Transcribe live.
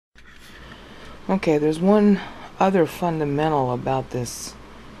Okay, there's one other fundamental about this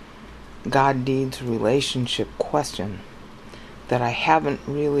God-deeds relationship question that I haven't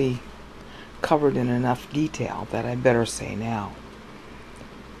really covered in enough detail that I better say now.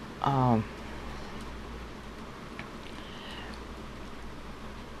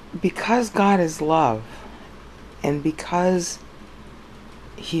 Because God is love, and because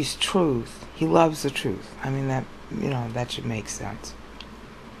He's truth, He loves the truth. I mean, that should make sense.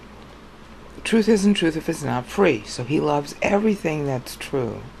 Truth isn't truth if it's not free. So He loves everything that's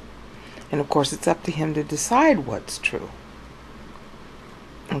true. And of course, it's up to Him to decide what's true.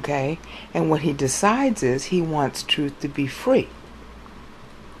 Okay? And what He decides is He wants truth to be free.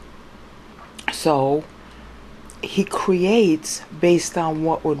 So He creates based on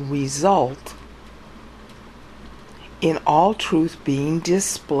what would result in all truth being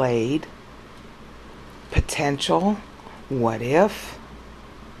displayed, potential, what if,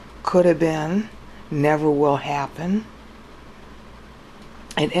 could have been, never will happen.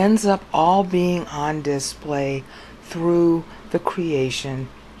 It ends up all being on display through the creation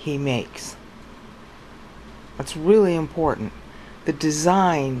He makes. That's really important. The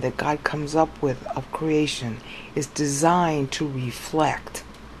design that God comes up with of creation is designed to reflect,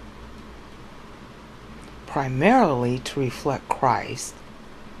 primarily to reflect Christ.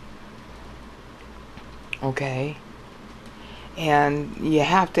 Okay? And you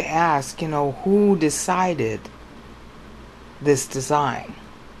have to ask, who decided this design?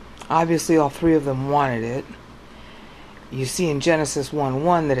 Obviously, all three of them wanted it. You see in Genesis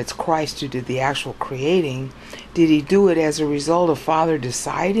 1:1 that it's Christ who did the actual creating. Did He do it as a result of Father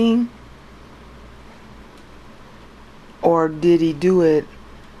deciding? Or did He do it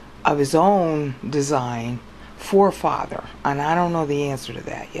of His own design for Father? And I don't know the answer to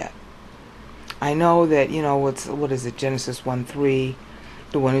that yet. I know that, what is it, Genesis 1:3,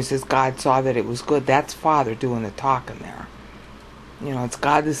 the one who says God saw that it was good, that's Father doing the talking there. It's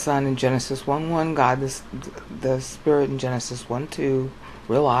God the Son in Genesis 1:1, God the Spirit in Genesis 1:2,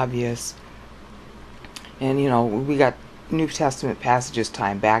 real obvious. And, we got New Testament passages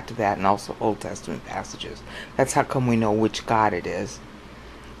tying back to that, and also Old Testament passages. That's how come we know which God it is.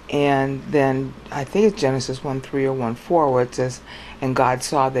 And then, I think it's Genesis 1:3 or 1:4, where it says, and God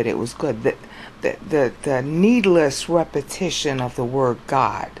saw that it was good. The needless repetition of the word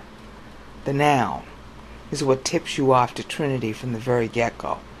God, the noun, is what tips you off to Trinity from the very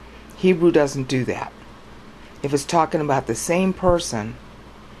get-go. Hebrew doesn't do that. If it's talking about the same person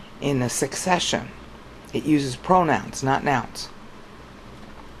in a succession, it uses pronouns, not nouns.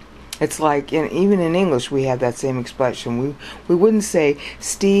 It's like, even in English, we have that same expression. We wouldn't say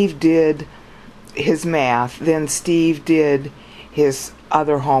Steve did his math, then Steve did his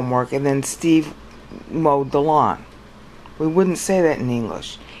other homework, and then Steve mowed the lawn. We wouldn't say that in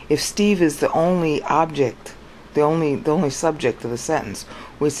English. If Steve is the only object, the only subject of the sentence,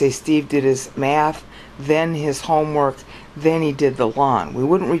 we'd say Steve did his math, then his homework, then he did the lawn. We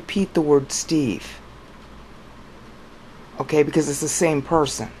wouldn't repeat the word Steve. Okay, because it's the same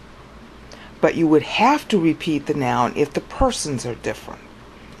person. But you would have to repeat the noun if the persons are different.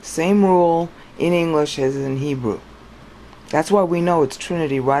 Same rule in English as in Hebrew. That's why we know it's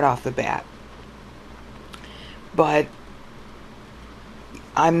Trinity right off the bat. But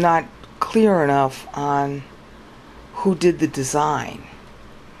I'm not clear enough on who did the design.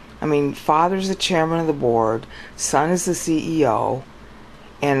 I mean, Father's the chairman of the board, Son is the CEO,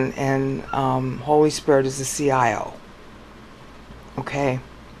 and Holy Spirit is the CIO. Okay?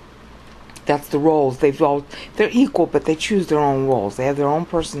 That's the roles. They're equal, but they choose their own roles. They have their own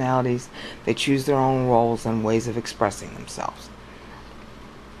personalities. They choose their own roles and ways of expressing themselves.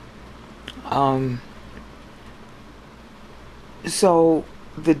 So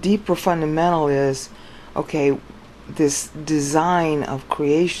the deeper fundamental is, okay, this design of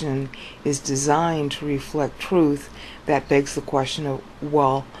creation is designed to reflect truth. That begs the question of,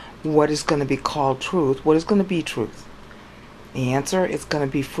 well, what is going to be called truth? What is going to be truth? The answer is going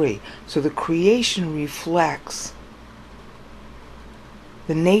to be free. So the creation reflects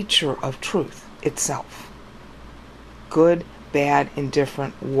the nature of truth itself. Good, bad,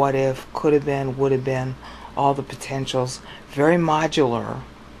 indifferent, what if, could have been, would have been, all the potentials. Very modular,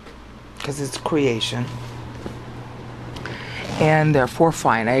 because it's creation. And therefore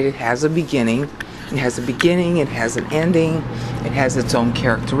finite. It has a beginning. It has a beginning, it has an ending, it has its own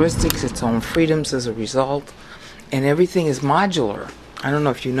characteristics, its own freedoms as a result. And everything is modular. I don't know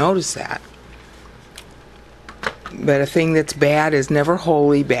if you notice that. But a thing that's bad is never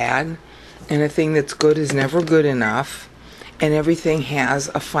wholly bad. And a thing that's good is never good enough. And everything has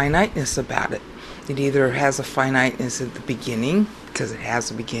a finiteness about it. It either has a finiteness at the beginning, because it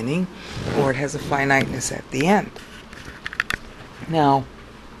has a beginning or it has a finiteness at the end. Now,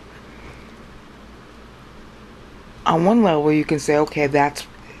 on one level you can say, okay, that's,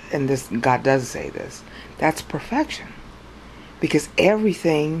 and this, God does say this, that's perfection. Because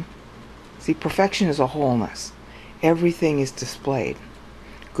everything, see, perfection is a wholeness. Everything is displayed.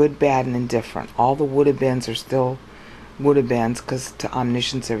 Good, bad, and indifferent. All the would-have-beens are still would-have-beens, because to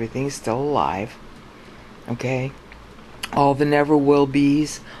omniscience everything is still alive. Okay? All the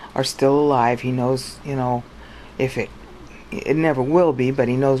never-will-be's are still alive. He knows, if it never will be, but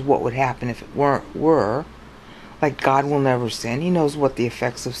he knows what would happen if it were. Like God will never sin. He knows what the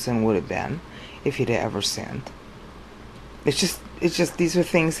effects of sin would have been if he'd ever sinned. It's just these are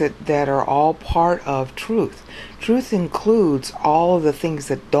things that are all part of truth. Truth includes all of the things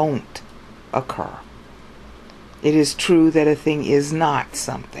that don't occur. It is true that a thing is not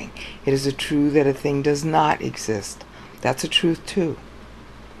something. It is true that a thing does not exist. That's a truth too.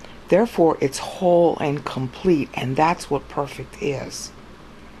 Therefore, it's whole and complete, and that's what perfect is.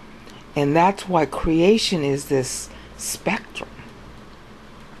 And that's why creation is this spectrum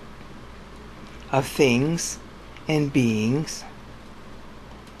of things and beings,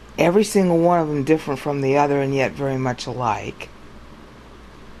 every single one of them different from the other and yet very much alike.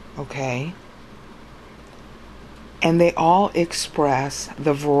 Okay? And they all express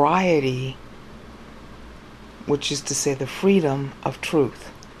the variety, which is to say the freedom of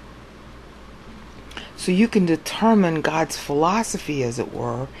truth. So you can determine God's philosophy, as it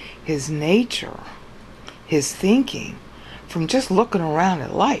were, his nature, his thinking, from just looking around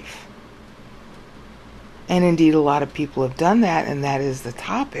at life. And indeed, a lot of people have done that, and that is the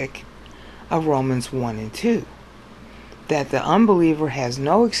topic of Romans 1 and 2. That the unbeliever has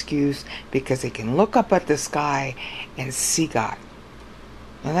no excuse because they can look up at the sky and see God.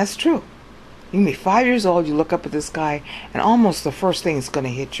 And that's true. You can be 5 years old, you look up at the sky, and almost the first thing that's going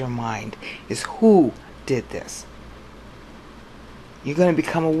to hit your mind is who did this. You're going to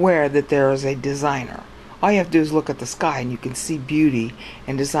become aware that there is a designer. All you have to do is look at the sky and you can see beauty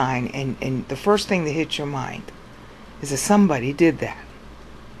and design, and the first thing that hits your mind is that somebody did that.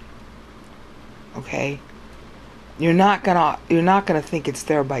 Okay? You're not gonna think it's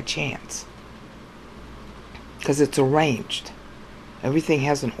there by chance, because it's arranged. Everything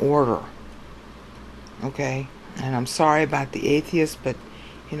has an order. Okay? And I'm sorry about the atheists, but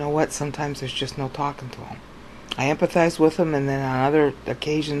you know what? Sometimes there's just no talking to them. I empathize with them, and then on other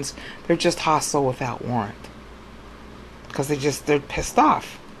occasions they're just hostile without warrant, because they're pissed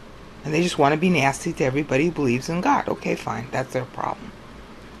off and they just want to be nasty to everybody who believes in God. Okay, fine, that's their problem.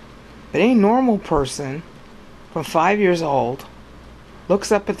 But any normal person from 5 years old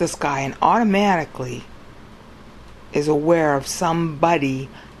looks up at the sky and automatically is aware of somebody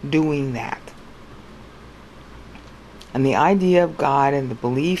doing that. And the idea of God and the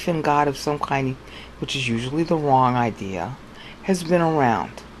belief in God of some kind, which is usually the wrong idea, has been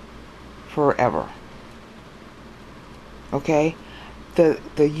around forever. Okay? The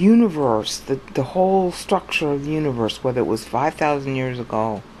universe, the whole structure of the universe, whether it was 5,000 years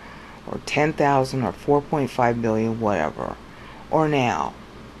ago, or 10,000, or 4.5 billion, whatever, or now,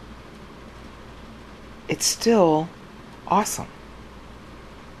 it's still awesome.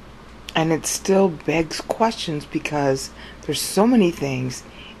 And it still begs questions, because there's so many things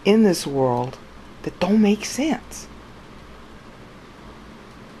in this world that don't make sense.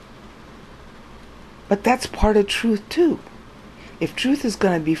 But that's part of truth too. If truth is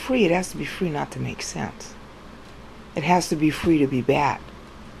going to be free, it has to be free not to make sense. It has to be free to be bad.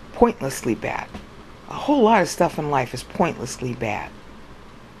 Pointlessly bad. A whole lot of stuff in life is pointlessly bad.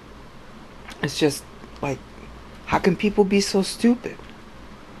 It's just like, how can people be so stupid?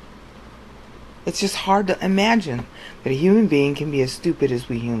 It's just hard to imagine that a human being can be as stupid as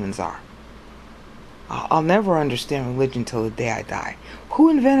we humans are. I'll never understand religion till the day I die. Who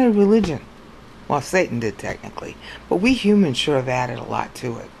invented religion? Well, Satan did technically, but we humans sure have added a lot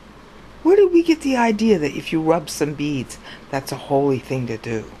to it. Where did we get the idea that if you rub some beads, that's a holy thing to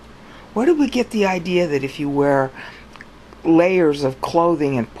do? Where did we get the idea that if you wear layers of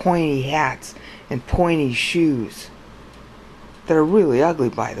clothing and pointy hats and pointy shoes, that are really ugly,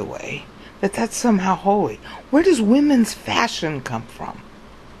 by the way, that's somehow holy? Where does women's fashion come from?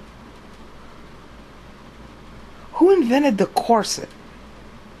 Who invented the corset?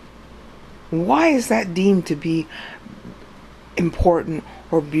 Why is that deemed to be important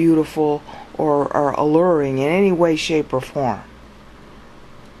or beautiful or alluring in any way, shape, or form?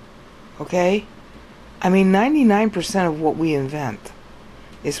 Okay? I mean, 99% of what we invent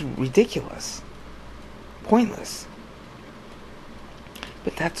is ridiculous. Pointless.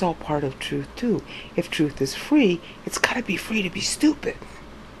 But that's all part of truth too. If truth is free, it's got to be free to be stupid.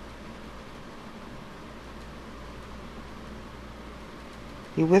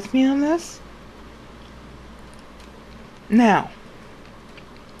 You with me on this? Now,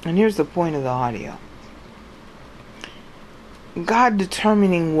 and here's the point of the audio. God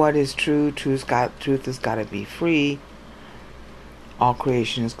determining what is true, truth has got to be free. All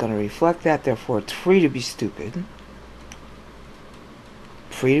creation is going to reflect that, therefore it's free to be stupid.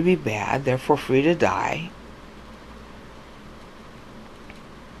 Free to be bad, therefore free to die.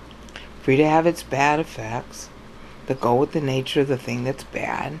 Free to have its bad effects that go with the nature of the thing that's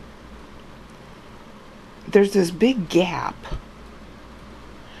bad. There's this big gap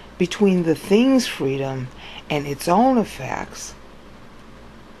between the thing's freedom and its own effects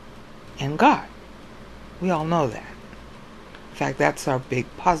and God. We all know that. In fact, that's our big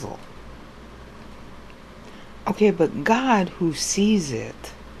puzzle. Okay, but God, who sees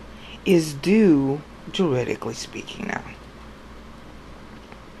it, is due, juridically speaking now,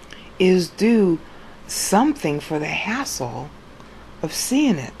 is due something for the hassle of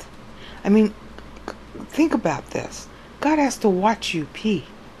seeing it. I mean, think about this. God has to watch you pee.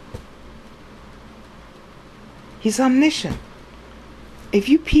 He's omniscient. If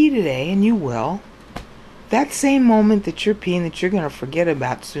you pee today, and you will, that same moment that you're peeing that you're going to forget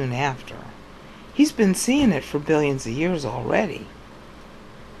about soon after, He's been seeing it for billions of years already.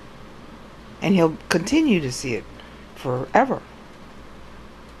 And He'll continue to see it forever.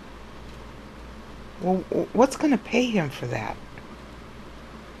 Well, what's going to pay Him for that?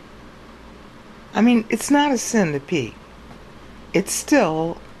 I mean, it's not a sin to pee. It's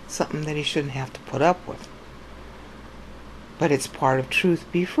still something that He shouldn't have to put up with. But it's part of truth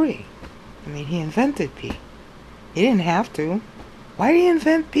be free. I mean, He invented pee. He didn't have to. Why did He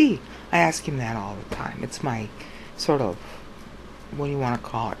invent pee? I ask Him that all the time. It's my sort of, what do you want to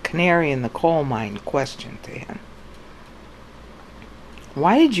call it, canary in the coal mine question to Him.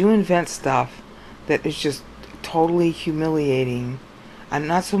 Why did you invent stuff that is just totally humiliating, and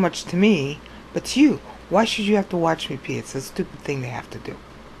not so much to me, but to you? Why should you have to watch me pee? It's a stupid thing to have to do.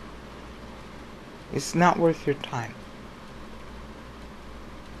 It's not worth your time.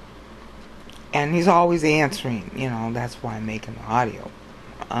 And He's always answering, that's why I'm making the audio.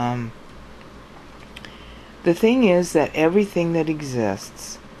 The thing is that everything that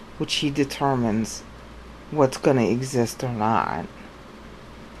exists, which He determines what's going to exist or not,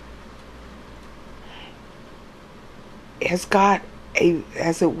 has got a,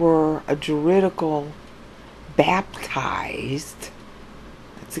 as it were, a juridical baptized,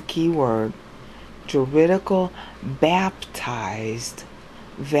 that's a key word, juridical baptized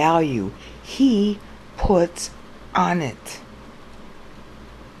value He puts on it.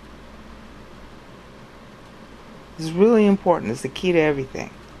 This is really important. It's the key to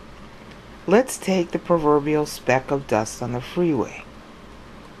everything. Let's take the proverbial speck of dust on the freeway.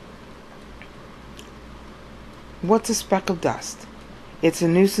 What's a speck of dust? It's a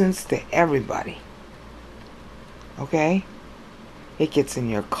nuisance to everybody. Okay? It gets in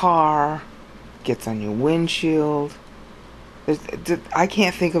your car, gets on your windshield. I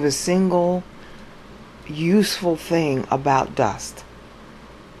can't think of a single useful thing about dust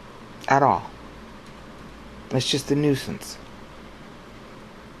at all. It's just a nuisance.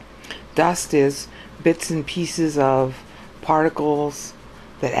 Dust is bits and pieces of particles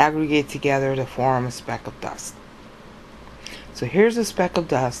that aggregate together to form a speck of dust. So here's a speck of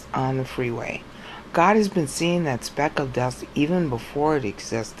dust on the freeway. God has been seeing that speck of dust even before it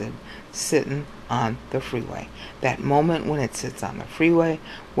existed, sitting on the freeway. That moment when it sits on the freeway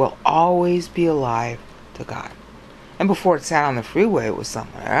will always be alive to God. And before it sat on the freeway, it was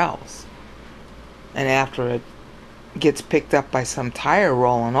somewhere else. And after it gets picked up by some tire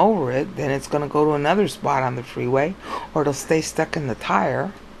rolling over it, then it's going to go to another spot on the freeway, or it'll stay stuck in the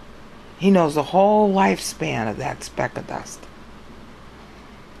tire. He knows the whole lifespan of that speck of dust.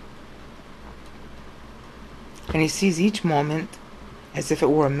 And He sees each moment as if it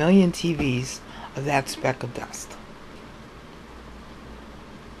were a million TVs of that speck of dust.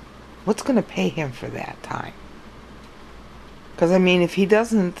 What's going to pay Him for that time? Because, I mean, if He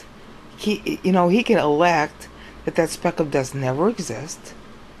doesn't, He can elect that speck of dust never exists.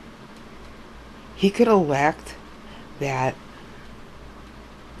 He could elect that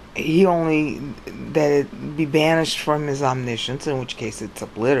it be banished from His omniscience, in which case it's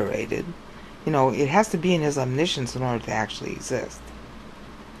obliterated. It has to be in His omniscience in order to actually exist.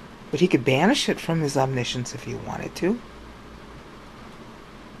 But He could banish it from His omniscience if He wanted to.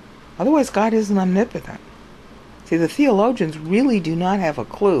 Otherwise, God isn't omnipotent. See, the theologians really do not have a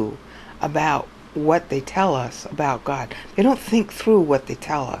clue about what they tell us about God. They don't think through what they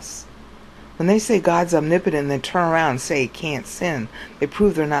tell us. When they say God's omnipotent and then turn around and say he can't sin, they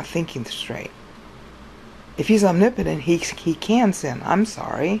prove they're not thinking straight. If he's omnipotent, he can sin. I'm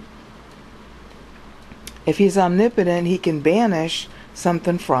sorry. If he's omnipotent, he can banish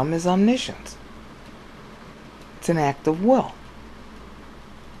something from his omniscience. It's an act of will.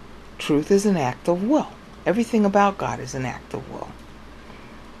 Truth is an act of will. Everything about God is an act of will.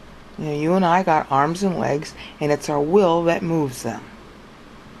 You know, you and I got arms and legs, and it's our will that moves them.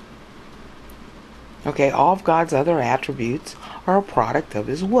 Okay, all of God's other attributes are a product of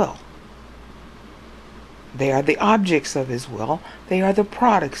his will. They are the objects of his will. They are the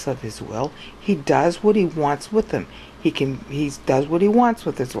products of his will. He does what he wants with them. He does what he wants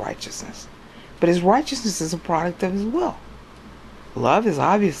with his righteousness. But his righteousness is a product of his will. Love is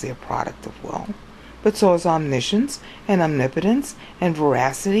obviously a product of will. But so is omniscience and omnipotence and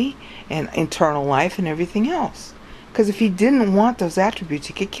veracity and eternal life and everything else. Because if he didn't want those attributes,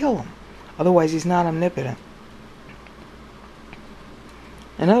 he could kill them. Otherwise, he's not omnipotent.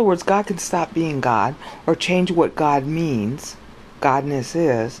 In other words, God can stop being God or change what God means, Godness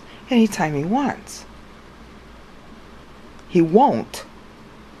is, anytime he wants. He won't,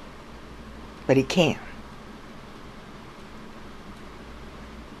 but he can.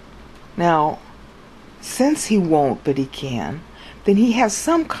 Now, since he won't, but he can, then he has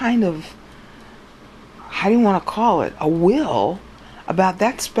some kind of, how do you want to call it, a will about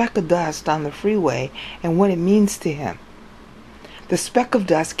that speck of dust on the freeway and what it means to him. The speck of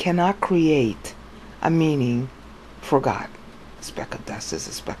dust cannot create a meaning for God. A speck of dust is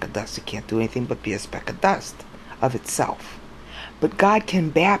a speck of dust. It can't do anything but be a speck of dust of itself. But God can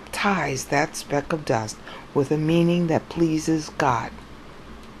baptize that speck of dust with a meaning that pleases God.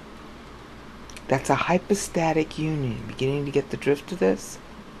 That's a hypostatic union. Beginning to get the drift of this?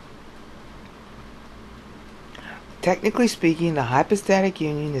 Technically speaking, the hypostatic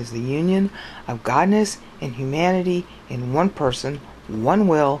union is the union of godness and humanity in one person, one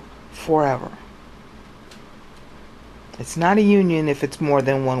will, forever. It's not a union if it's more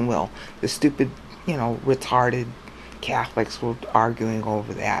than one will. The stupid, retarded Catholics were arguing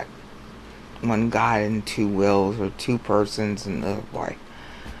over that. One God and two wills, or two persons, and oh boy.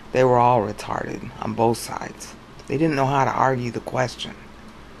 They were all retarded on both sides. They didn't know how to argue the question.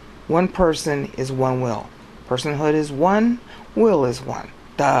 One person is one will. Personhood is one, will is one.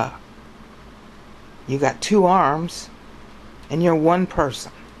 Duh. You got two arms, and you're one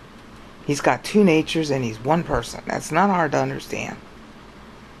person. He's got two natures, and he's one person. That's not hard to understand.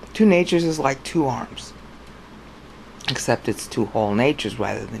 Two natures is like two arms. Except it's two whole natures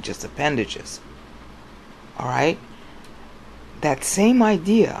rather than just appendages. Alright? That same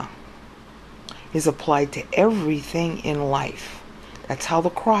idea is applied to everything in life. That's how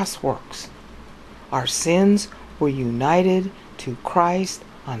the cross works. Our sins were united to Christ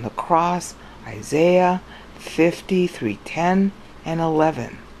on the cross. Isaiah 50:3-10 and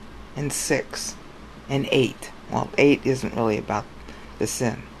 11 and 6 and 8. Well, 8 isn't really about the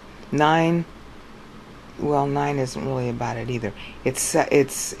sin. 9 isn't really about it either. It's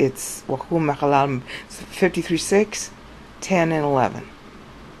 53:6, 10 and 11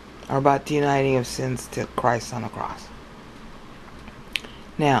 are about the uniting of sins to Christ on the cross.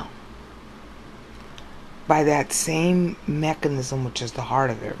 Now, by that same mechanism, which is the heart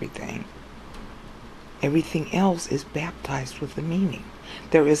of everything, everything else is baptized with the meaning.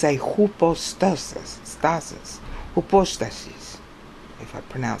 There is a hypostasis, if I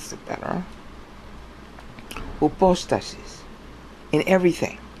pronounced it better, hypostasis, in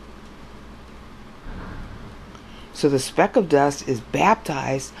everything. So the speck of dust is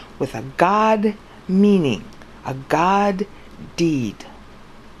baptized with a God meaning, a God deed,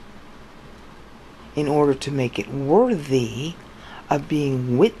 in order to make it worthy of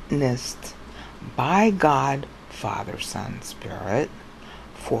being witnessed by God, Father, Son, Spirit,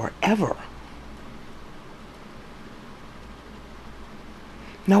 forever.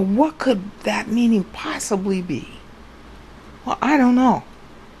 Now, what could that meaning possibly be? Well, I don't know.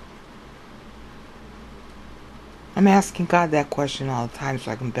 I'm asking God that question all the time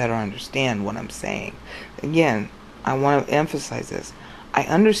so I can better understand what I'm saying. Again, I want to emphasize this. I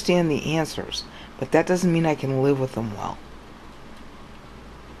understand the answers, but that doesn't mean I can live with them well.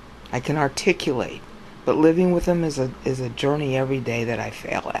 I can articulate, but living with them is a journey every day that I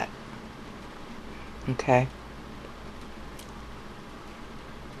fail at. Okay?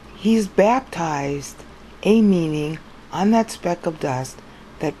 He's baptized a meaning on that speck of dust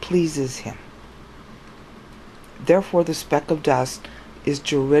that pleases him. Therefore, the speck of dust is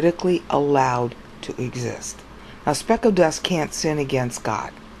juridically allowed to exist. Now, a speck of dust can't sin against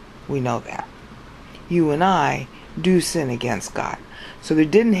God. We know that. you and I, do sin against God. So there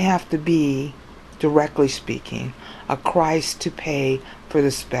didn't have to be, directly speaking, a Christ to pay for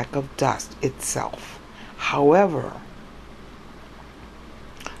the speck of dust itself. However,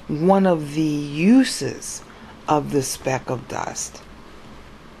 one of the uses of the speck of dust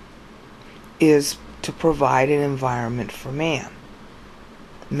is to provide an environment for man.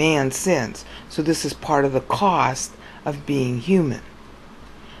 Man sins. So this is part of the cost of being human.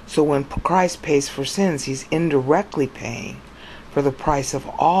 So when Christ pays for sins, he's indirectly paying for the price of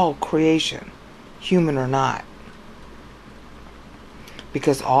all creation, human or not.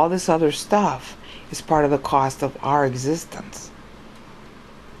 Because all this other stuff is part of the cost of our existence.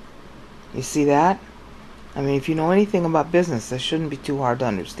 You see that? I mean, if you know anything about business, this shouldn't be too hard to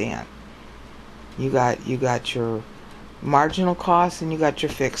understand. You got your marginal costs and you got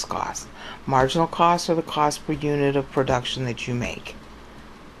your fixed costs. Marginal costs are the cost per unit of production that you make.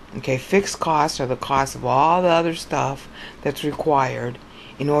 Okay, fixed costs are the cost of all the other stuff that's required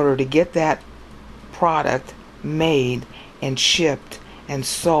in order to get that product made and shipped and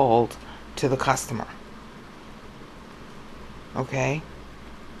sold to the customer. Okay?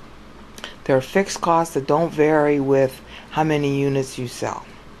 There are fixed costs that don't vary with how many units you sell.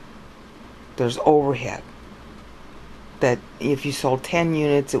 There's overhead. That if you sold 10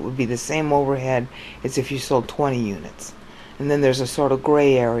 units, it would be the same overhead as if you sold 20 units. And then there's a sort of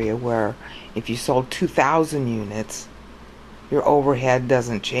gray area where if you sold 2,000 units, your overhead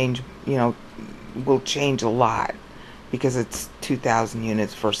doesn't change, will change a lot because it's 2,000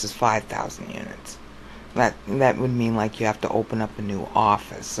 units versus 5,000 units. That would mean like you have to open up a new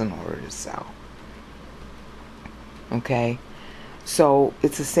office in order to sell. Okay? So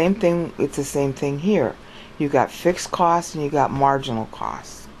it's the same thing here. You got fixed costs and you got marginal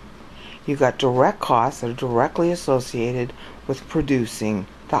costs. You got direct costs that are directly associated with producing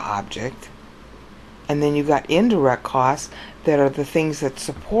the object. And then you got indirect costs that are the things that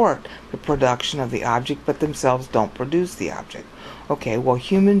support the production of the object but themselves don't produce the object. Okay, well,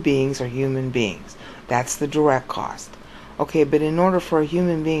 human beings are human beings. That's the direct cost. Okay, but in order for a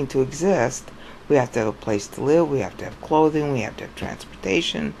human being to exist, we have to have a place to live, we have to have clothing, we have to have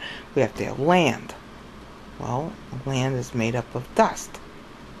transportation, we have to have land. Well, land is made up of dust.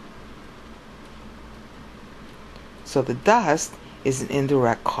 So the dust is an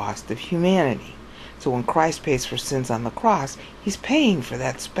indirect cost of humanity. So when Christ pays for sins on the cross, he's paying for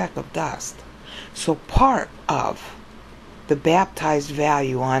that speck of dust. So part of the baptized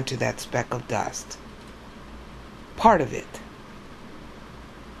value onto that speck of dust, part of it,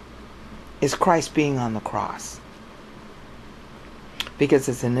 is Christ being on the cross. Because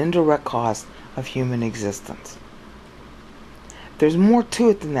it's an indirect cost of human existence. There's more to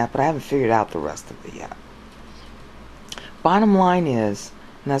it than that, but I haven't figured out the rest of it yet. Bottom line is,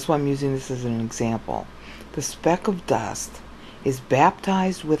 and that's why I'm using this as an example, the speck of dust is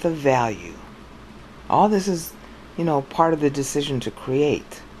baptized with a value. All this is, part of the decision to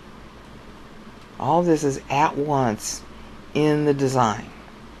create. All this is at once in the design.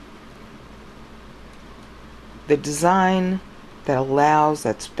 The design that allows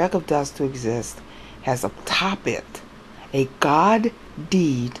that speck of dust to exist has atop it a God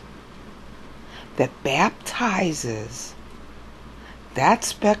deed that baptizes that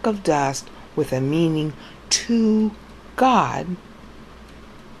speck of dust with a meaning to God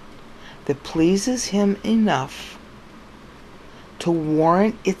that pleases him enough to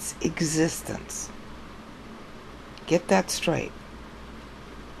warrant its existence. Get that straight.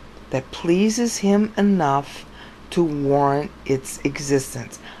 That pleases him enough to warrant its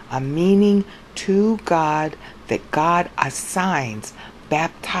existence. A meaning to God that God assigns,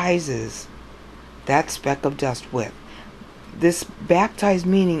 baptizes that speck of dust with. This baptized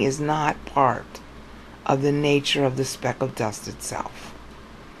meaning is not part of the nature of the speck of dust itself.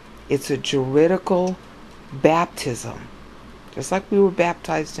 It's a juridical baptism. Just like we were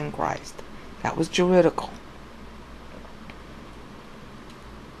baptized in Christ. That was juridical.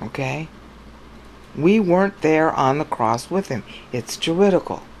 Okay? We weren't there on the cross with him. It's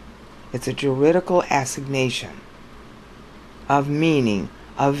juridical. It's a juridical assignation of meaning,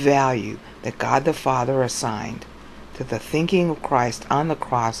 of value that God the Father assigned to the thinking of Christ on the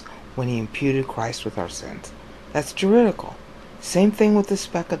cross when he imputed Christ with our sins. That's juridical. Same thing with the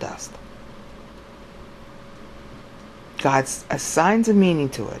speck of dust. God assigns a meaning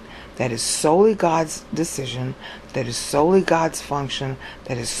to it that is solely God's decision, that is solely God's function,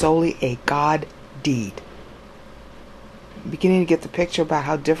 that is solely a God deed. Beginning to get the picture about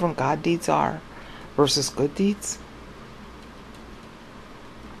how different God deeds are versus good deeds?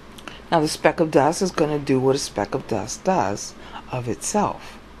 Now the speck of dust is going to do what a speck of dust does of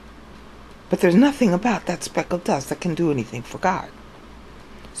itself. But there's nothing about that speck of dust that can do anything for God.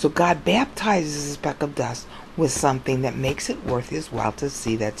 So God baptizes a speck of dust with something that makes it worth his while to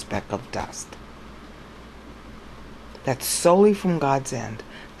see that speck of dust. That's solely from God's end.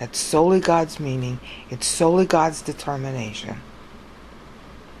 That's solely God's meaning. It's solely God's determination.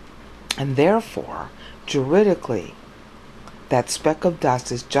 And therefore, juridically, that speck of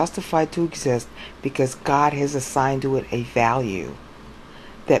dust is justified to exist because God has assigned to it a value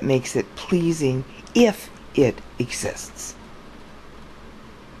that makes it pleasing if it exists.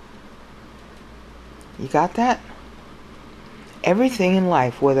 You got that? Everything in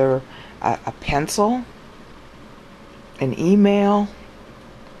life, whether a pencil, an email,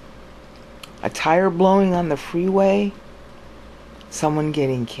 a tire blowing on the freeway, someone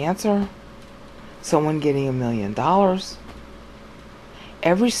getting cancer, someone getting $1 million,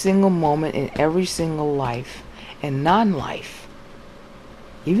 every single moment in every single life and non-life,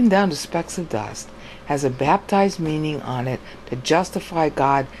 even down to specks of dust, has a baptized meaning on it to justify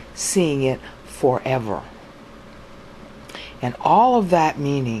God seeing it forever. And all of that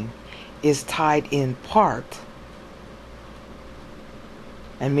meaning is tied in part,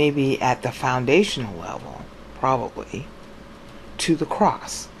 and maybe at the foundational level, probably, to the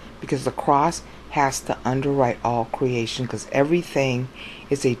cross. Because the cross has to underwrite all creation, because everything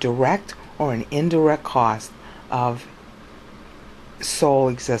is a direct or an indirect cost of soul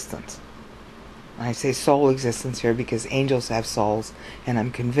existence. And I say soul existence here because angels have souls, and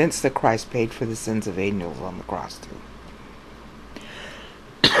I'm convinced that Christ paid for the sins of angels on the cross too.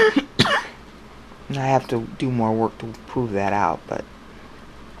 And I have to do more work to prove that out, but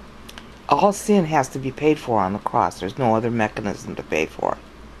all sin has to be paid for on the cross. There's no other mechanism to pay for it.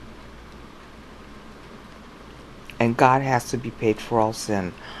 And God has to be paid for all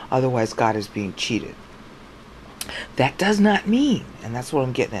sin. Otherwise, God is being cheated. That does not mean, and that's what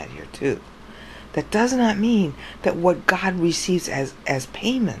I'm getting at here too, that does not mean that what God receives as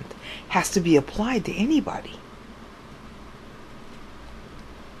payment has to be applied to anybody.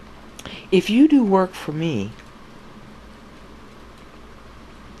 If you do work for me,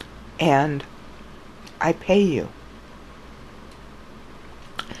 and I pay you,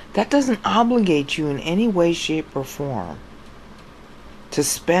 that doesn't obligate you in any way, shape, or form to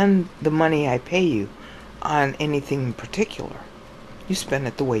spend the money I pay you on anything in particular. You spend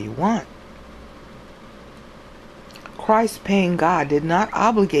it the way you want. Christ paying God did not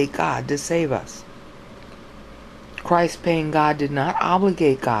obligate God to save us. Christ paying God did not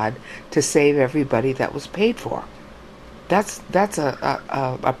obligate God to save everybody that was paid for. That's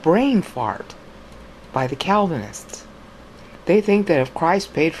a brain fart by the Calvinists. They think that if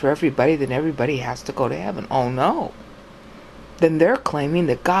Christ paid for everybody, then everybody has to go to heaven. Oh no. Then they're claiming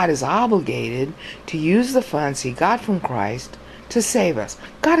that God is obligated to use the funds he got from Christ to save us.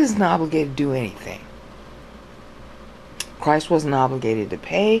 God isn't obligated to do anything. Christ wasn't obligated to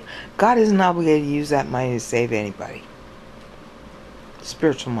pay. God isn't obligated to use that money to save anybody.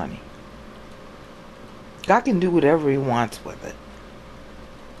 Spiritual money. God can do whatever he wants with it.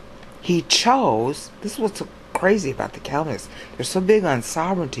 He chose, this is what's so crazy about the Calvinists. They're so big on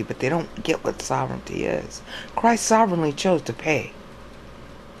sovereignty, but they don't get what sovereignty is. Christ sovereignly chose to pay.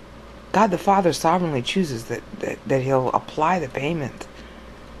 God the Father sovereignly chooses that he'll apply the payment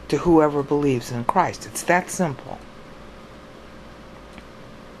to whoever believes in Christ. It's that simple.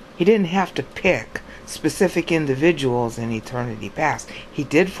 He didn't have to pick specific individuals in eternity past. He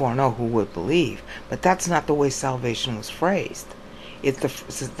did foreknow who would believe, but that's not the way salvation was phrased. The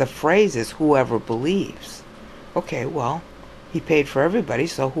phrase is whoever believes. Okay, well, he paid for everybody,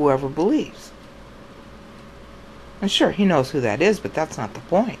 so whoever believes. And sure, he knows who that is, but that's not the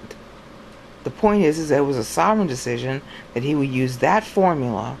point. The point is that it was a sovereign decision that he would use that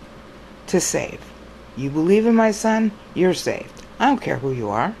formula to save. You believe in my son, you're saved. I don't care who you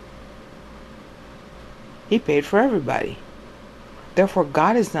are. He paid for everybody. Therefore,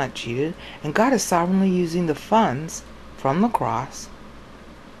 God is not cheated, and God is sovereignly using the funds from the cross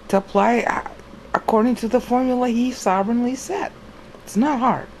to apply according to the formula he sovereignly set. It's not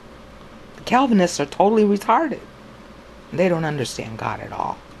hard. The Calvinists are totally retarded. They don't understand God at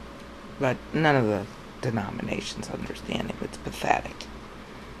all. But none of the denominations understand him. It's pathetic.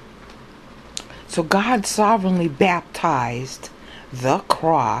 So God sovereignly baptized the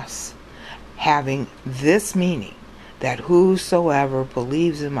cross, having this meaning, that whosoever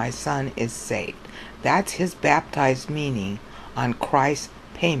believes in my son is saved. That's his baptized meaning on Christ's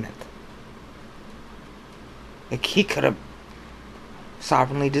payment. Like, he could have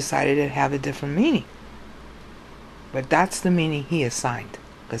sovereignly decided to have a different meaning. But that's the meaning he assigned,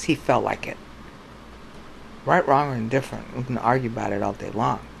 because he felt like it. Right, wrong, or indifferent. We can argue about it all day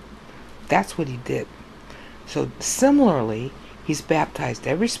long. That's what he did. So similarly, he's baptized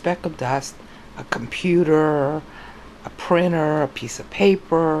every speck of dust, a computer, a printer, a piece of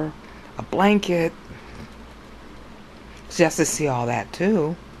paper, a blanket. So he has to see all that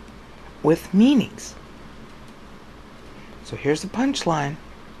too, with meanings. So here's the punchline.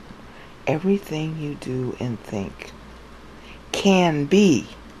 Everything you do and think can be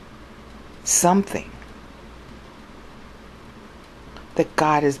something that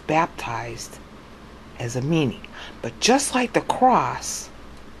God has baptized as a meaning. But just like the cross,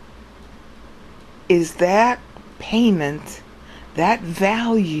 is that payment, that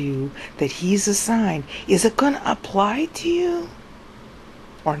value that he's assigned, is it going to apply to you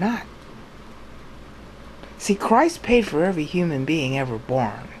or not? See, Christ paid for every human being ever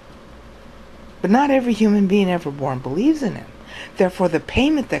born. But not every human being ever born believes in him. Therefore, the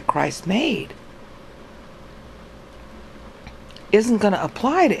payment that Christ made isn't going to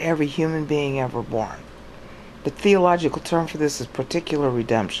apply to every human being ever born. The theological term for this is particular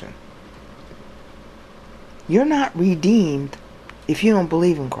redemption. You're not redeemed if you don't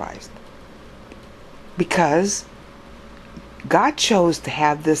believe in Christ. Because God chose to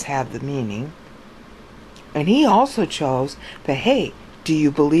have this have the meaning. And he also chose that, hey, do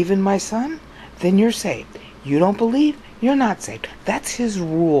you believe in my son? Then you're saved. You don't believe? You're not saved. That's his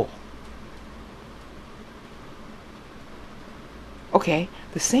rule. Okay,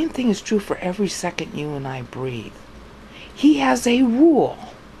 the same thing is true for every second you and I breathe. He has a rule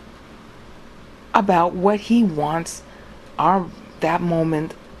about what he wants that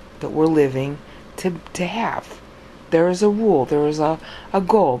moment that we're living to have. There is a rule, there is a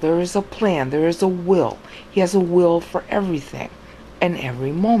goal, there is a plan, there is a will. He has a will for everything and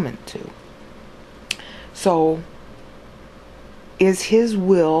every moment too. So, is his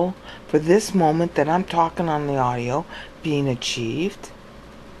will for this moment that I'm talking on the audio being achieved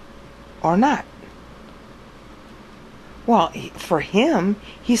or not? Well, for him,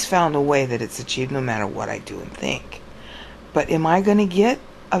 he's found a way that it's achieved no matter what I do and think. But am I going to get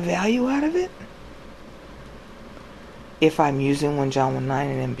a value out of it? If I'm using 1 John 1:9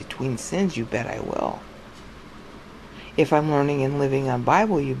 and in between sins, you bet I will. If I'm learning and living on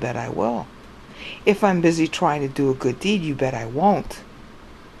Bible, you bet I will. If I'm busy trying to do a good deed, you bet I won't.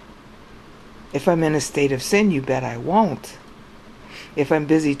 If I'm in a state of sin, you bet I won't. If I'm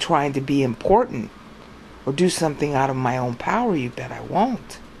busy trying to be important or do something out of my own power, you bet I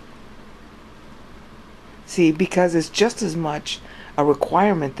won't. See, because it's just as much a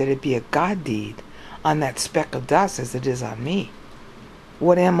requirement that it be a God deed on that speck of dust as it is on me.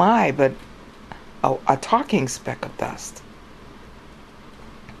 What am I but a talking speck of dust?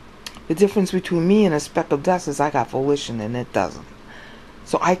 The difference between me and a speck of dust is I got volition and it doesn't.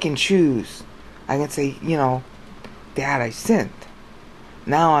 So I can choose. I can say, Dad, I sinned.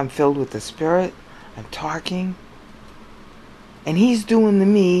 Now I'm filled with the Spirit. I'm talking. And he's doing to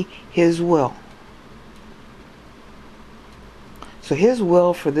me his will. So his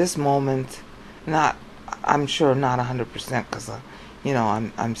will for this moment, I'm sure not 100% because,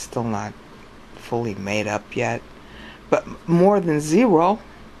 I'm still not fully made up yet. But more than 0,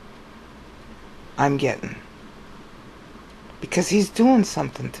 I'm getting. Because he's doing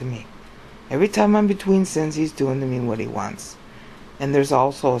something to me. Every time I'm between sins, he's doing to me what he wants. And there's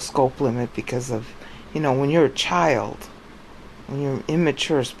also a scope limit because of, when you're a child, when you're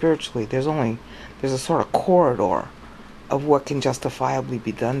immature spiritually, there's a sort of corridor of what can justifiably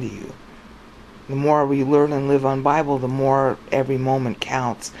be done to you. The more we learn and live on Bible, the more every moment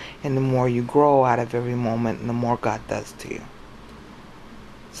counts, and the more you grow out of every moment, and the more God does to you.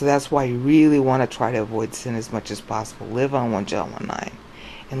 So that's why you really want to try to avoid sin as much as possible. Live on 1 John 1:9,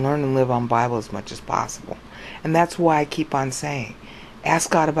 and learn and live on Bible as much as possible. And that's why I keep on saying, ask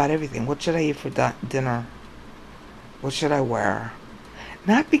God about everything. What should I eat for dinner? What should I wear?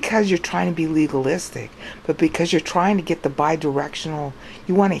 Not because you're trying to be legalistic, but because you're trying to get the bi-directional.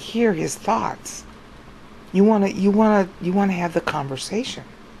 You want to hear his thoughts. You want to have the conversation.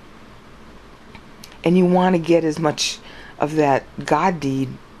 And you want to get as much of that God deed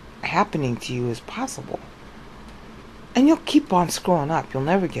happening to you as possible. And you'll keep on screwing up. You'll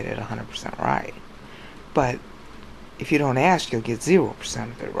never get it 100% right. But if you don't ask, you'll get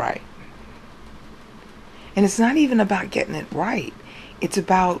 0% of it right. And it's not even about getting it right. It's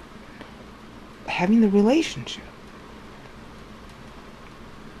about having the relationship.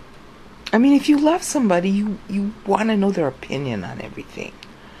 I mean, if you love somebody, you want to know their opinion on everything.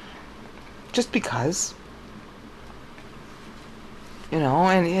 Just because.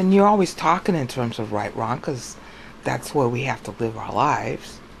 And you're always talking in terms of right, wrong, because that's where we have to live our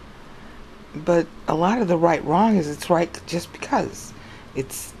lives. But a lot of the right, wrong is it's right just because.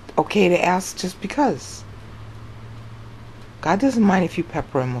 It's okay to ask just because. God doesn't mind if you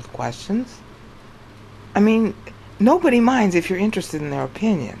pepper him with questions. I mean, nobody minds if you're interested in their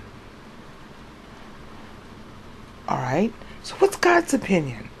opinion. Alright? So what's God's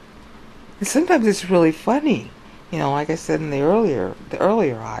opinion? And sometimes it's really funny. Like I said in the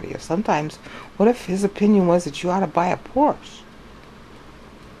earlier audio, sometimes what if his opinion was that you ought to buy a Porsche?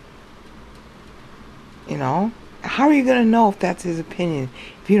 How are you going to know if that's his opinion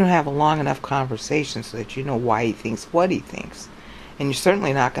if you don't have a long enough conversation so that you know why he thinks what he thinks? And you're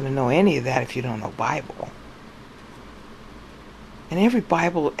certainly not going to know any of that if you don't know Bible. And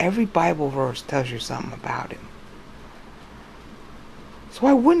every Bible verse tells you something about him. So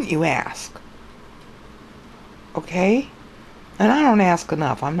why wouldn't you ask? Okay? And I don't ask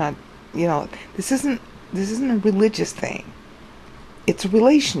enough. I'm not, this isn't a religious thing. It's a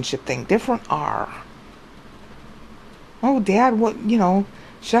relationship thing. Different are. Oh, Dad,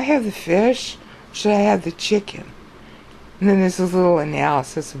 should I have the fish? Or should I have the chicken? And then there's this little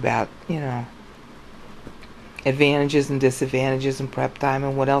analysis about, advantages and disadvantages and prep time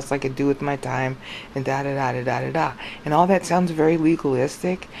and what else I could do with my time and da-da-da-da-da-da-da. And all that sounds very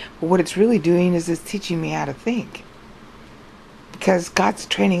legalistic, but what it's really doing is it's teaching me how to think. Because God's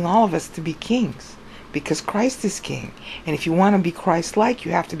training all of us to be kings. Because Christ is king. And if you want to be Christ-like,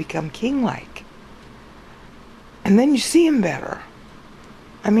 you have to become king-like. And then you see him better.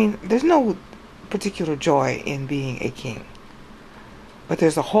 I mean, there's no particular joy in being a king. But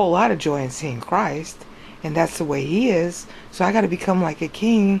there's a whole lot of joy in seeing Christ. And that's the way he is. So I got to become like a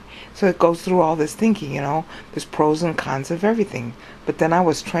king. So it goes through all this thinking, There's pros and cons of everything. But then I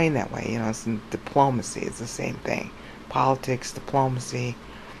was trained that way, It's in diplomacy. It's the same thing. Politics, diplomacy.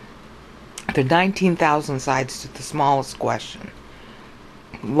 There are 19,000 sides to the smallest question.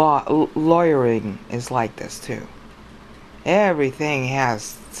 Lawyering is like this too. Everything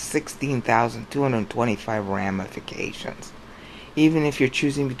has 16,225 ramifications. Even if you're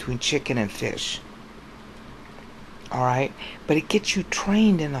choosing between chicken and fish. Alright? But it gets you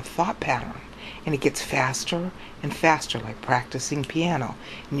trained in a thought pattern. And it gets faster and faster, like practicing piano.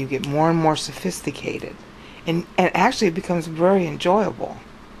 And you get more and more sophisticated. And actually it becomes very enjoyable.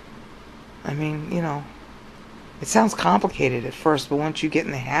 I mean, it sounds complicated at first, but once you get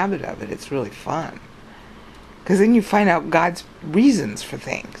in the habit of it, it's really fun. Because then you find out God's reasons for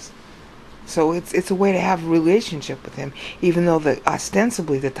things. So it's a way to have a relationship with him, even though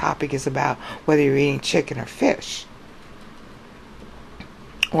ostensibly the topic is about whether you're eating chicken or fish.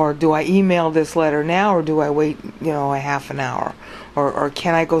 Or do I email this letter now, or do I wait, a half an hour? Or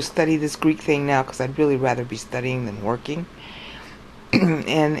can I go study this Greek thing now, because I'd really rather be studying than working?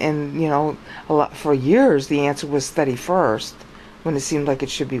 and for years the answer was study first, when it seemed like it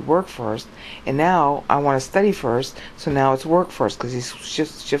should be work first. And now I want to study first, so now it's work first, because he's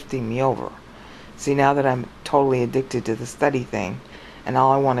just shifting me over. See, now that I'm totally addicted to the study thing, and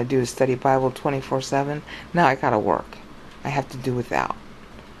all I want to do is study Bible 24/7, now I gotta work. I have to do without.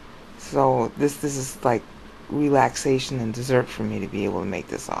 So this is like relaxation and dessert for me to be able to make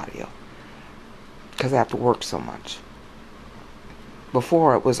this audio, because I have to work so much.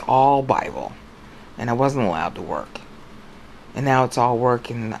 Before it was all Bible, and I wasn't allowed to work. And now it's all work,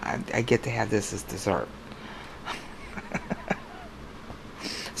 and I get to have this as dessert.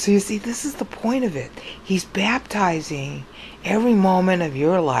 So you see, this is the point of it. He's baptizing every moment of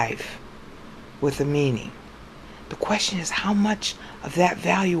your life with a meaning. The question is, how much of that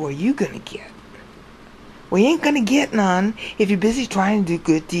value are you going to get? Well, you ain't going to get none if you're busy trying to do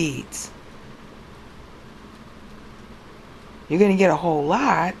good deeds. You're going to get a whole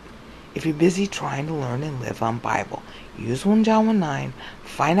lot if you're busy trying to learn and live on Bible. Use 1 John 1:9.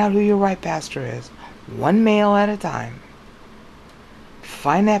 Find out who your right pastor is. One male at a time.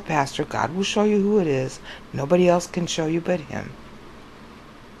 Find that pastor. God will show you who it is. Nobody else can show you but him.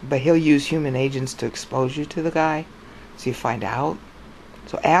 But he'll use human agents to expose you to the guy, so you find out.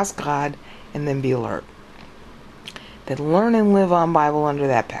 So ask God and then be alert. Then learn and live on Bible under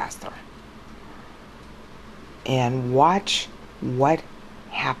that pastor. And watch what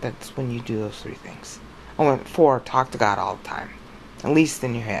happens when you do those three things. Oh, and 4, talk to God all the time. At least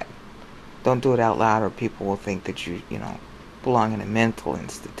in your head. Don't do it out loud, or people will think that you belong in a mental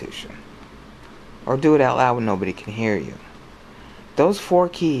institution. Or do it out loud when nobody can hear you. Those 4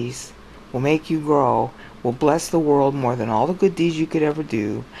 keys will make you grow, will bless the world more than all the good deeds you could ever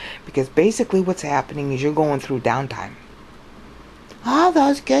do, because basically what's happening is you're going through downtime. All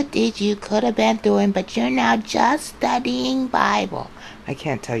those good deeds you could have been doing, but you're now just studying Bible. I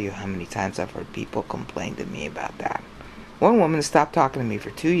can't tell you how many times I've heard people complain to me about that. One woman stopped talking to me for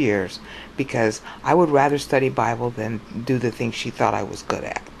 2 years because I would rather study Bible than do the things she thought I was good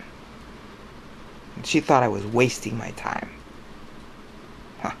at. She thought I was wasting my time.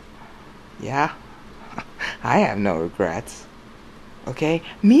 Huh. Yeah, I have no regrets. Okay?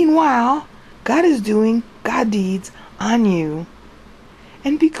 Meanwhile, God is doing God deeds on you.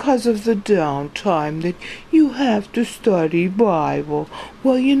 And because of the downtime that you have to study Bible,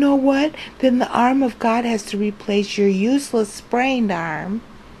 well, you know what? Then the arm of God has to replace your useless sprained arm.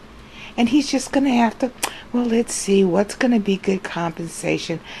 And he's just going to have to, well, let's see what's going to be good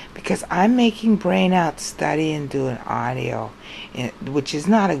compensation, because I'm making brain out study and doing audio, which is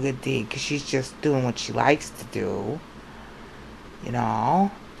not a good deed because she's just doing what she likes to do, you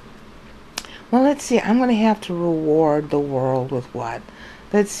know. Well, let's see, I'm going to have to reward the world with what?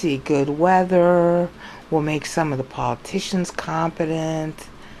 Let's see, good weather. We'll make some of the politicians competent.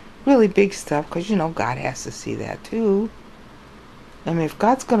 Really big stuff, because, you know, God has to see that too. I mean, if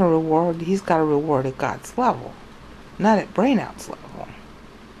God's going to reward, he's got to reward at God's level, not at Brainout's level.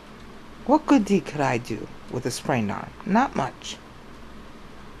 What good deed could I do with a sprained arm? Not much.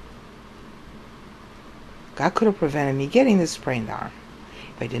 God could have prevented me getting this sprained arm.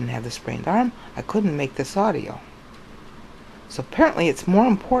 If I didn't have the sprained arm, I couldn't make this audio. So apparently it's more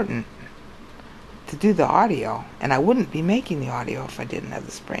important to do the audio, and I wouldn't be making the audio if I didn't have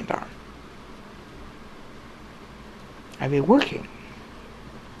the sprained arm. I'd be working.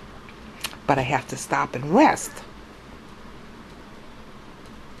 But I have to stop and rest.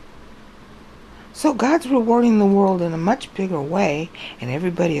 So God's rewarding the world in a much bigger way, and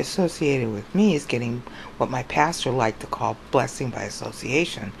everybody associated with me is getting what my pastor liked to call blessing by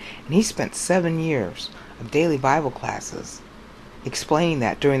association. And he spent 7 years of daily Bible classes explaining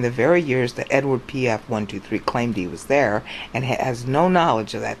that during the very years that Edward P.F. 123 claimed he was there, and has no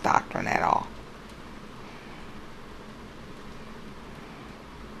knowledge of that doctrine at all.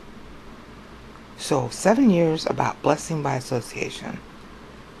 So 7 years about blessing by association.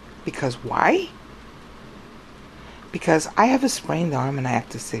 Because why? Because I have a sprained arm and I have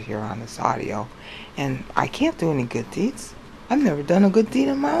to sit here on this audio, and I can't do any good deeds. I've never done a good deed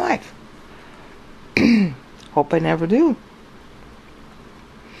in my life. Hope I never do.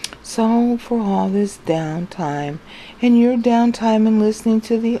 So for all this downtime, and your downtime in listening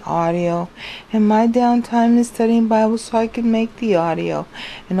to the audio, and my downtime in studying Bible so I can make the audio,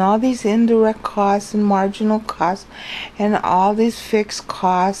 and all these indirect costs and marginal costs, and all these fixed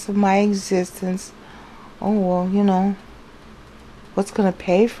costs of my existence, oh well, you know, what's going to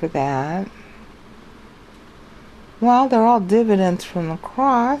pay for that? Well, they're all dividends from the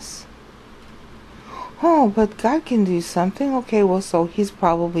cross. Oh, but God can do something. Okay, well, so he's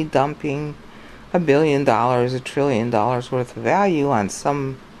probably dumping $1 billion, $1 trillion worth of value on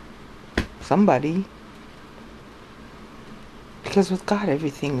somebody. Because with God,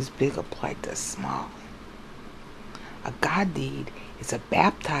 everything is big applied to small. A God deed is a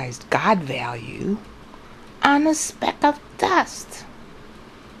baptized God value on a speck of dust.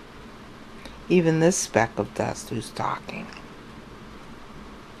 Even this speck of dust who's talking.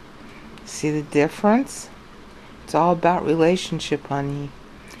 See the difference? It's all about relationship, honey.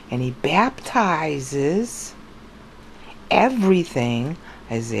 And he baptizes everything.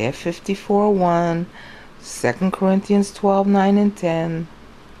 Isaiah 54:1, 2 Corinthians 12:9 and 10.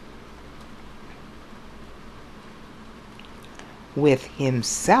 With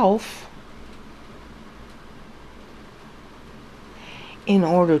himself, in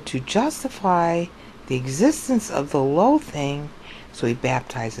order to justify the existence of the low thing. So he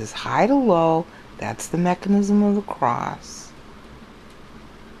baptizes high to low. That's the mechanism of the cross.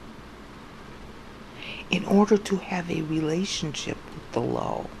 In order to have a relationship with the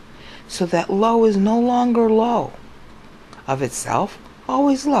low. So that low is no longer low. Of itself,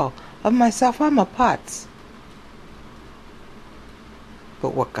 always low. Of myself, I'm a putz.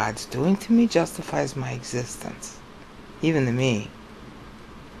 But what God's doing to me justifies my existence. Even to me.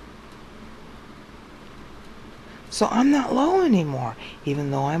 So I'm not low anymore,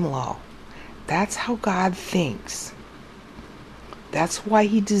 even though I'm low. That's how God thinks. That's why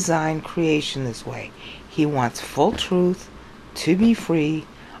he designed creation this way. He wants full truth to be free,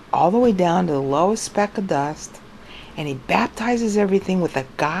 all the way down to the lowest speck of dust, and he baptizes everything with a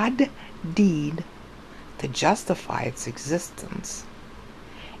God deed to justify its existence.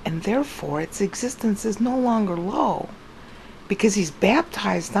 And therefore its existence is no longer low, because he's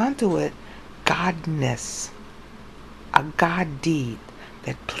baptized onto it godness. A God deed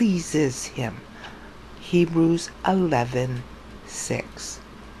that pleases him. Hebrews 11:6.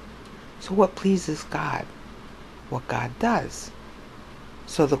 So what pleases God? What God does.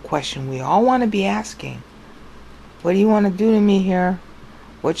 So the question we all want to be asking, what do you want to do to me here?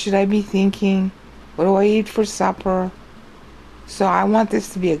 What should I be thinking? What do I eat for supper? So I want this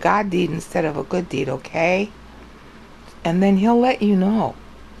to be a God deed instead of a good deed, okay? And then he'll let you know.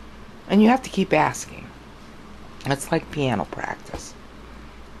 And you have to keep asking. It's like piano practice.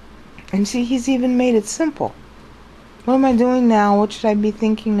 And see, he's even made it simple. What am I doing now? What should I be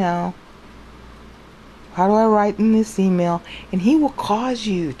thinking now? How do I write in this email? And he will cause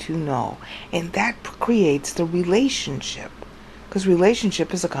you to know. And that creates the relationship. Because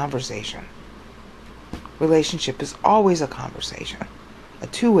relationship is a conversation. Relationship is always a conversation. A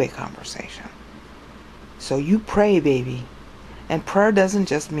two-way conversation. So you pray, baby. And prayer doesn't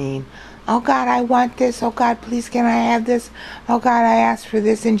just mean, oh God, I want this. Oh God, please can I have this? Oh God, I ask for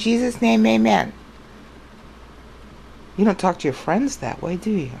this. In Jesus' name, amen. You don't talk to your friends that way, do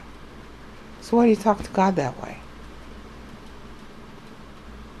you? So why do you talk to God that way?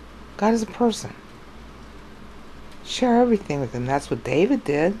 God is a person. Share everything with him. That's what David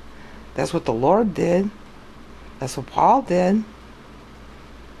did. That's what the Lord did. That's what Paul did.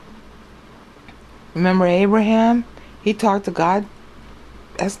 Remember Abraham? He talked to God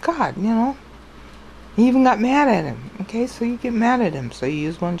as God, you know. He even got mad at him. Okay, so you get mad at him. So you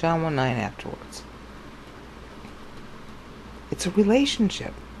use 1 John 1:9 afterwards. It's a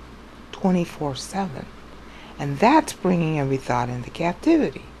relationship. 24/7. And that's bringing every thought into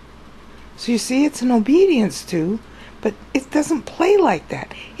captivity. So you see, it's an obedience to, but it doesn't play like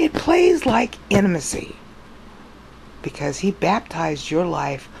that. It plays like intimacy. Because he baptized your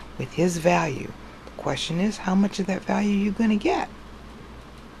life with his value. The question is, how much of that value are you going to get?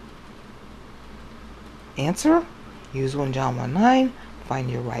 Answer? Use 1 John 1:9. Find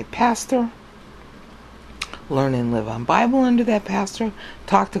your right pastor. Learn and live on Bible under that pastor.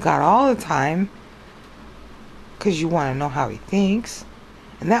 Talk to God all the time. Because you want to know how he thinks.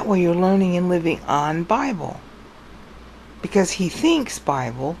 And that way you're learning and living on Bible. Because he thinks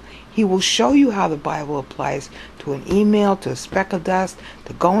Bible, he will show you how the Bible applies to an email, to a speck of dust,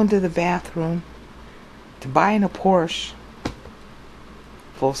 to go into the bathroom, to buying a Porsche.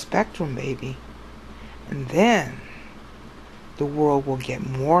 Full spectrum, baby. And then the world will get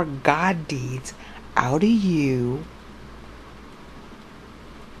more God deeds out of you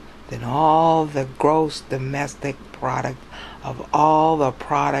than all the gross domestic product of all the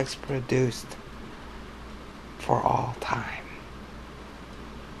products produced for all time.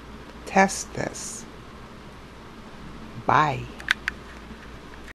 Test this. Bye.